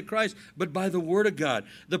body of Christ? But by the Word of God.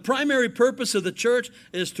 The primary purpose of the church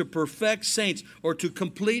is to perfect saints, or to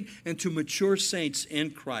complete and to mature saints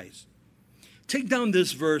in Christ. Take down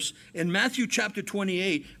this verse. In Matthew chapter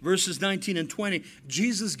 28, verses 19 and 20,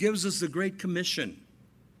 Jesus gives us the Great Commission.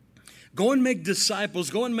 Go and make disciples.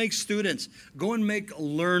 Go and make students. Go and make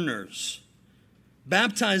learners.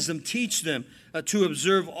 Baptize them, teach them to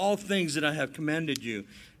observe all things that I have commanded you.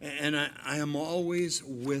 And I am always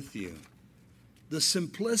with you. The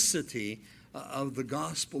simplicity of the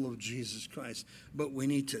gospel of Jesus Christ. But we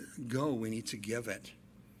need to go. We need to give it.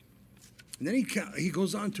 And then he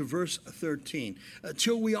goes on to verse 13.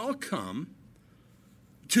 Till we all come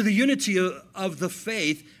to the unity of the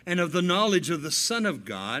faith and of the knowledge of the Son of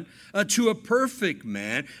God, to a perfect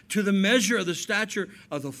man, to the measure of the stature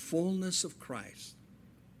of the fullness of Christ.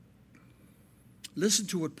 Listen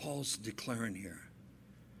to what Paul's declaring here.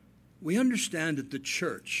 We understand that the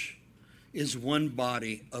church is one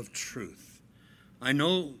body of truth. I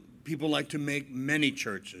know people like to make many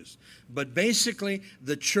churches, but basically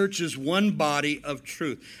the church is one body of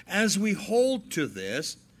truth. As we hold to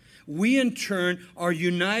this, we in turn are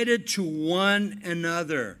united to one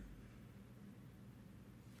another.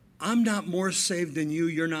 I'm not more saved than you.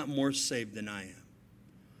 You're not more saved than I am.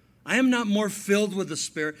 I am not more filled with the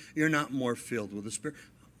Spirit. You're not more filled with the Spirit.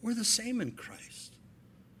 We're the same in Christ.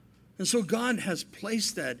 And so God has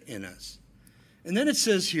placed that in us. And then it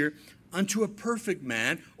says here, unto a perfect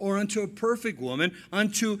man or unto a perfect woman,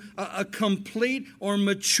 unto a complete or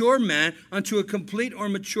mature man, unto a complete or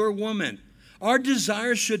mature woman. Our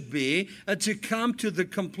desire should be to come to the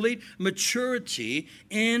complete maturity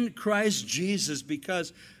in Christ Jesus,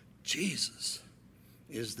 because Jesus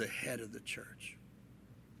is the head of the church.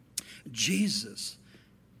 Jesus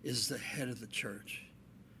is the head of the church.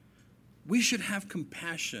 We should have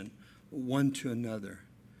compassion one to another.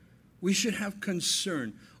 We should have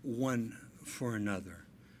concern one for another.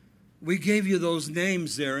 We gave you those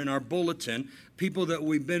names there in our bulletin, people that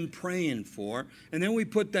we've been praying for. And then we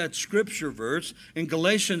put that scripture verse in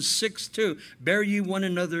Galatians 6:2, bear ye one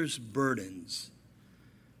another's burdens.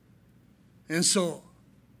 And so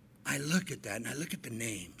I look at that and I look at the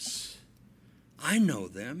names. I know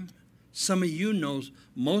them. Some of you know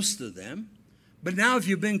most of them. But now if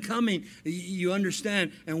you've been coming, you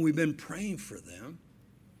understand, and we've been praying for them.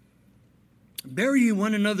 Bear ye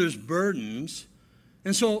one another's burdens.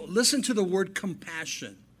 And so listen to the word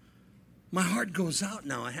compassion. My heart goes out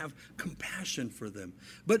now. I have compassion for them.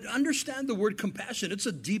 But understand the word compassion. It's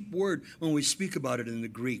a deep word when we speak about it in the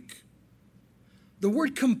Greek. The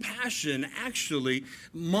word compassion, actually,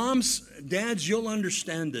 moms, dads, you'll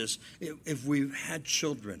understand this if we've had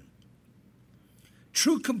children.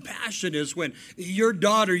 True compassion is when your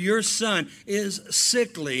daughter, your son is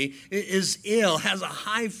sickly, is ill, has a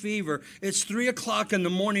high fever. It's 3 o'clock in the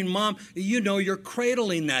morning. Mom, you know you're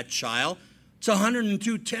cradling that child. It's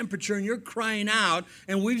 102 temperature and you're crying out.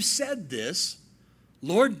 And we've said this,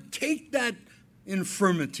 Lord, take that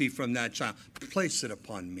infirmity from that child. Place it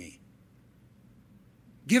upon me.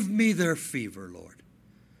 Give me their fever, Lord.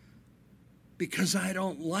 Because I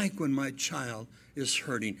don't like when my child is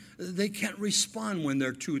hurting. They can't respond when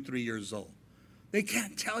they're 2, 3 years old. They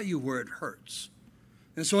can't tell you where it hurts.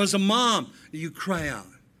 And so as a mom, you cry out.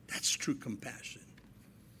 That's true compassion.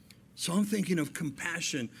 So I'm thinking of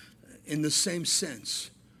compassion in the same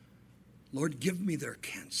sense. Lord, give me their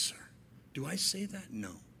cancer. Do I say that?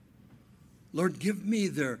 No. Lord, give me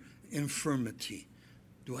their infirmity.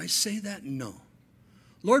 Do I say that? No.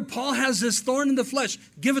 Lord, Paul has this thorn in the flesh.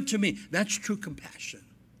 Give it to me. That's true compassion.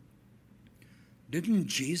 Didn't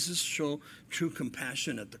Jesus show true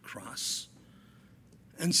compassion at the cross?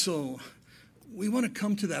 And so we want to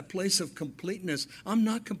come to that place of completeness. I'm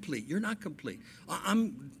not complete. You're not complete.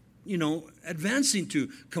 I'm, advancing to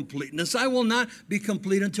completeness. I will not be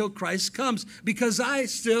complete until Christ comes, because I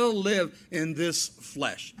still live in this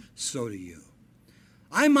flesh. So do you.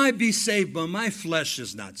 I might be saved, but my flesh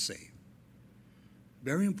is not saved.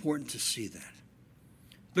 Very important to see that.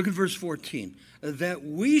 Look at verse 14. That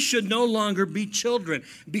we should no longer be children.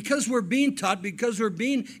 Because we're being taught, because we're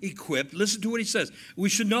being equipped. Listen to what he says. We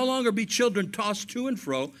should no longer be children tossed to and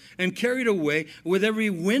fro and carried away with every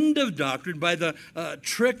wind of doctrine by the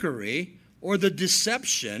trickery or the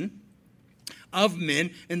deception of men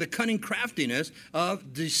and the cunning craftiness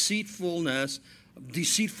of deceitful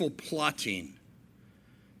plotting.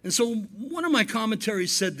 And so one of my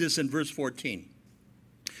commentaries said this in verse 14.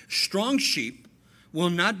 Strong sheep will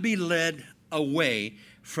not be led away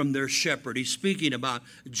from their shepherd. He's speaking about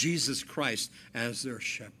Jesus Christ as their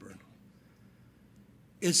shepherd.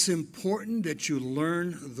 It's important that you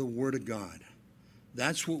learn the Word of God.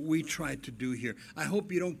 That's what we try to do here. I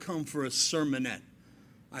hope you don't come for a sermonette.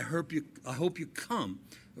 I hope you come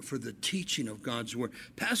for the teaching of God's Word.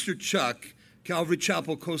 Pastor Chuck, Calvary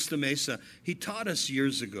Chapel, Costa Mesa, he taught us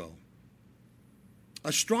years ago.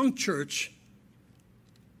 A strong church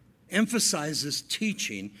emphasizes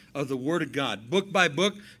teaching of the Word of God, book by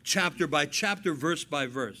book, chapter by chapter, verse by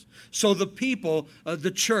verse. So the people, the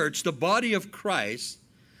church, the body of Christ,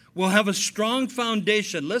 will have a strong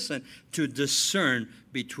foundation, listen, to discern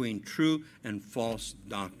between true and false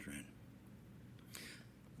doctrine.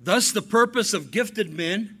 Thus, the purpose of gifted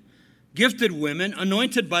men gifted women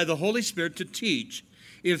anointed by the Holy Spirit to teach.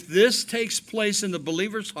 If this takes place in the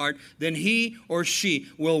believer's heart, then he or she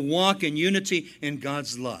will walk in unity in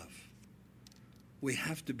God's love. We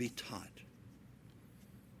have to be taught.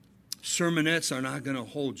 Sermonettes are not going to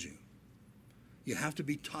hold you. You have to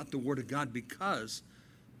be taught the Word of God, because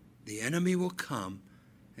the enemy will come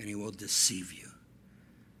and he will deceive you.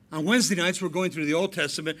 On Wednesday nights, we're going through the Old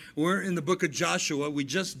Testament. We're in the book of Joshua. We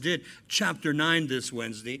just did chapter 9 this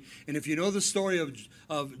Wednesday. And if you know the story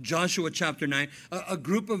of Joshua chapter 9, a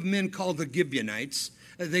group of men called the Gibeonites,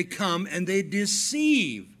 they come and they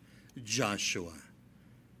deceive Joshua.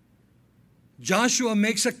 Joshua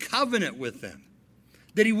makes a covenant with them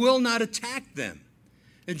that he will not attack them.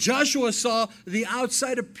 And Joshua saw the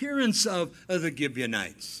outside appearance of the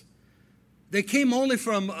Gibeonites. They came only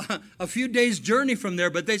from a few days' journey from there,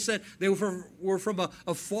 but they said they were from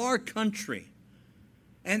a far country.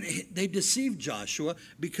 And they deceived Joshua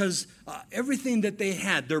because everything that they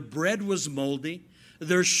had, their bread was moldy,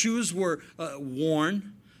 their shoes were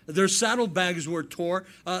worn, their saddlebags were torn,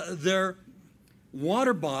 their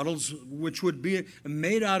water bottles, which would be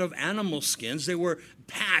made out of animal skins, they were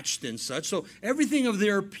patched and such. So everything of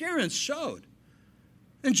their appearance showed.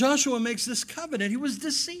 And Joshua makes this covenant. He was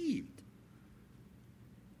deceived.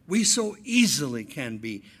 We so easily can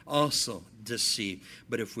be also deceived.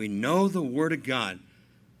 But if we know the Word of God,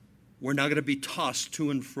 we're not going to be tossed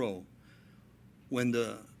to and fro when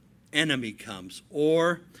the enemy comes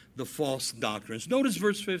or the false doctrines. Notice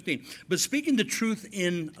verse 15. But speaking the truth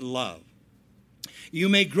in love, you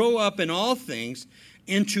may grow up in all things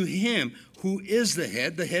into Him who is the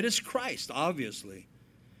head. The head is Christ, obviously.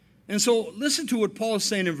 And so listen to what Paul is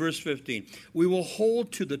saying in verse 15. We will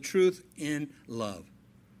hold to the truth in love.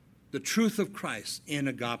 The truth of Christ in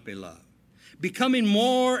agape love. Becoming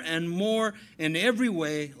more and more in every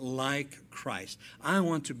way like Christ. I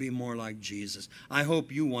want to be more like Jesus. I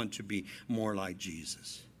hope you want to be more like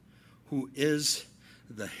Jesus, who is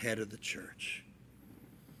the head of the church.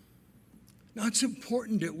 Now, it's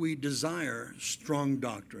important that we desire strong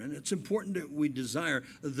doctrine. It's important that we desire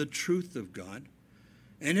the truth of God.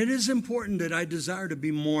 And it is important that I desire to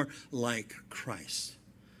be more like Christ.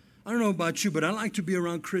 I don't know about you, but I like to be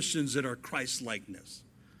around Christians that are Christ-likeness.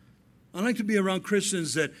 I like to be around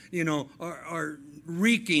Christians that, are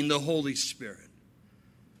reeking the Holy Spirit.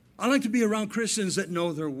 I like to be around Christians that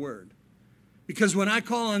know their word. Because when I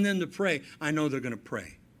call on them to pray, I know they're going to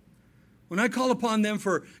pray. When I call upon them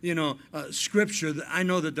for, scripture, I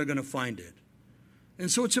know that they're going to find it.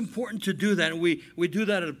 And so it's important to do that. And we do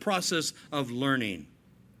that in a process of learning.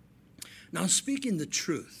 Now, speaking the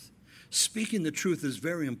truth is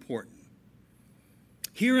very important.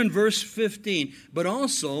 Here in verse 15, but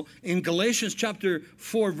also in Galatians chapter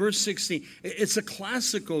 4, verse 16, it's a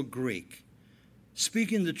classical Greek.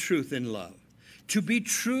 Speaking the truth in love. To be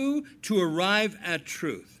true, to arrive at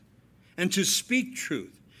truth, and to speak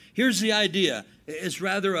truth. Here's the idea. It's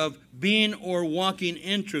rather of being or walking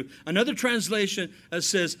in truth. Another translation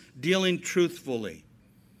says dealing truthfully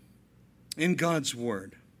in God's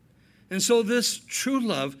word. And so this true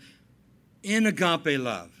love in agape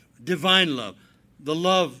love, divine love, the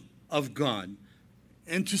love of God.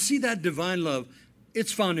 And to see that divine love,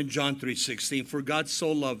 it's found in John 3:16, for God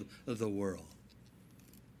so loved the world.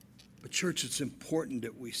 But church, it's important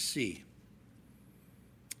that we see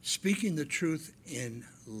speaking the truth in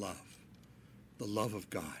love, the love of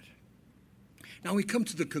God. Now we come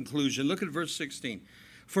to the conclusion. Look at verse 16.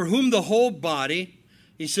 For whom the whole body,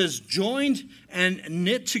 he says, joined and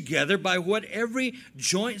knit together by what every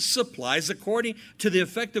joint supplies, according to the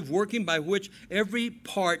effective working by which every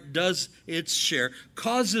part does its share,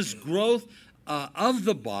 causes growth of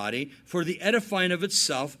the body for the edifying of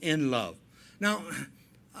itself in love. Now,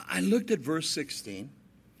 I looked at verse 16,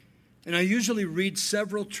 and I usually read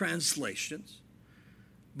several translations,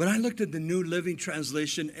 but I looked at the New Living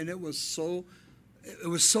Translation, and it was so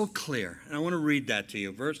clear. And I want to read that to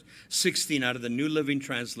you. Verse 16 out of the New Living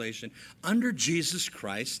Translation. Under Jesus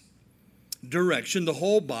Christ's direction, the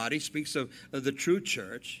whole body, speaks of the true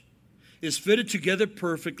church, is fitted together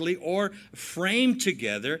perfectly or framed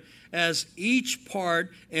together as each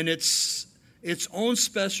part in its own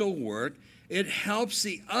special work. It helps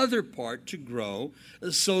the other part to grow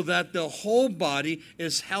so that the whole body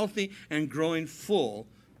is healthy and growing full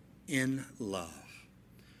in love.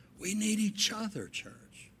 We need each other,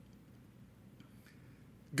 church.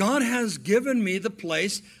 God has given me the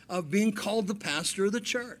place of being called the pastor of the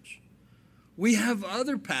church. We have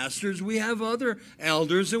other pastors, we have other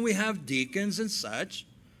elders, and we have deacons and such.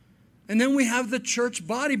 And then we have the church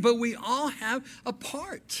body, but we all have a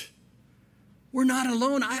part. We're not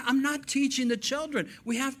alone. I'm not teaching the children.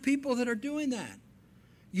 We have people that are doing that.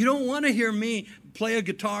 You don't want to hear me play a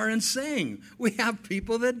guitar and sing. We have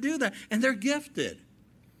people that do that, and they're gifted.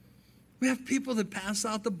 We have people that pass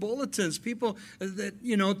out the bulletins, people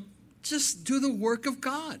that, just do the work of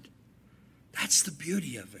God. That's the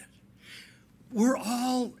beauty of it. We're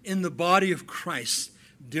all in the body of Christ,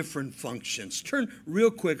 different functions. Turn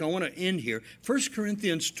real quick. I want to end here. 1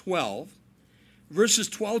 Corinthians 12, verses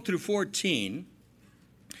 12 through 14.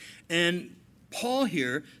 And Paul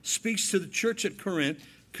here speaks to the church at Corinth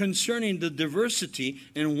concerning the diversity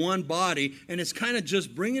in one body, and it's kind of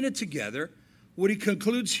just bringing it together. What he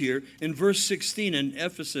concludes here in verse 16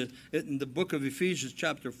 in the book of Ephesians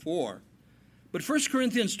chapter 4. But 1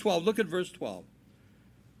 Corinthians 12, look at verse 12.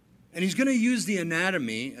 And he's going to use the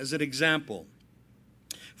anatomy as an example.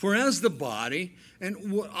 For as the body,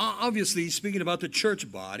 and obviously he's speaking about the church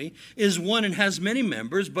body, is one and has many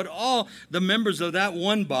members, but all the members of that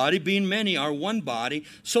one body, being many, are one body,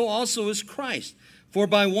 so also is Christ. For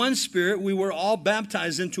by one Spirit we were all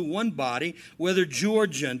baptized into one body, whether Jew or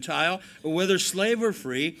Gentile, or whether slave or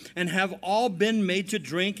free, and have all been made to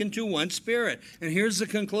drink into one Spirit. And here's the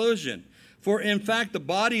conclusion. For in fact, the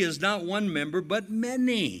body is not one member, but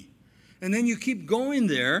many. And then you keep going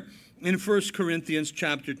there in 1 Corinthians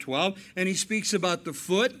chapter 12, and he speaks about the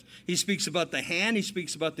foot, he speaks about the hand, he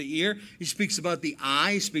speaks about the ear, he speaks about the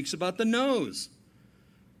eye, he speaks about the nose.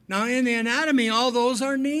 Now in the anatomy, all those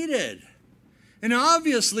are needed. And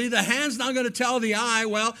obviously, the hand's not going to tell the eye,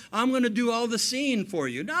 well, I'm going to do all the seeing for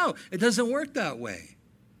you. No, it doesn't work that way.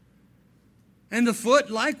 And the foot,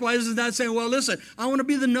 likewise, is not saying, well, listen, I want to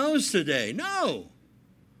be the nose today. No.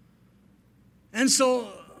 And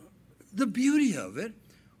so, the beauty of it,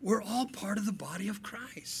 we're all part of the body of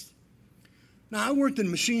Christ. Now, I worked in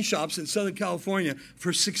machine shops in Southern California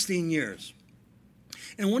for 16 years.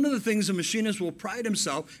 And one of the things a machinist will pride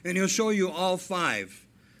himself, and he'll show you all five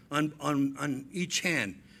on each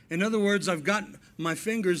hand. In other words, I've got my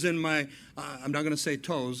fingers in my, I'm not going to say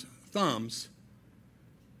toes, thumbs.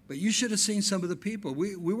 But you should have seen some of the people.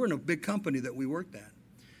 We were in a big company that we worked at.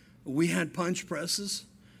 We had punch presses.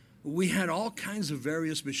 We had all kinds of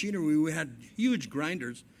various machinery. We had huge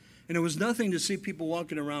grinders. And it was nothing to see people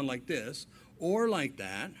walking around like this or like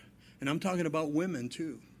that. And I'm talking about women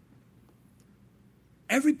too.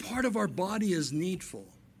 Every part of our body is needful.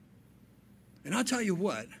 And I'll tell you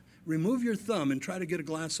what, remove your thumb and try to get a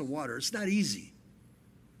glass of water. It's not easy.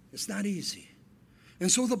 It's not easy.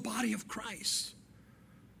 And so the body of Christ.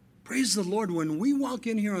 Praise the Lord, when we walk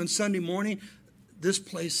in here on Sunday morning, this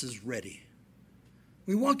place is ready.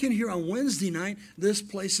 We walk in here on Wednesday night, this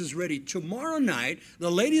place is ready. Tomorrow night,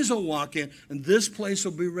 the ladies will walk in, and this place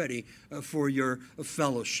will be ready for your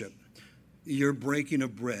fellowship, your breaking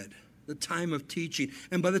of bread, the time of teaching.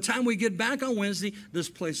 And by the time we get back on Wednesday, this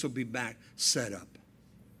place will be back set up.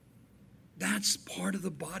 That's part of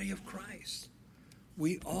the body of Christ.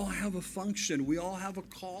 We all have a function. We all have a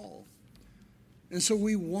call. And so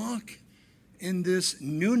we walk in this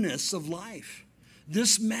newness of life,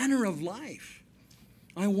 this manner of life.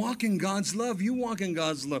 I walk in God's love. You walk in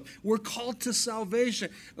God's love. We're called to salvation.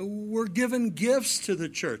 We're given gifts to the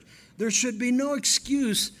church. There should be no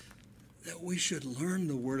excuse that we should learn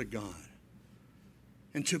the Word of God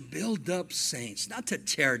and to build up saints, not to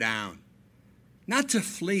tear down, not to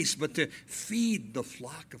fleece, but to feed the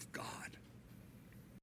flock of God.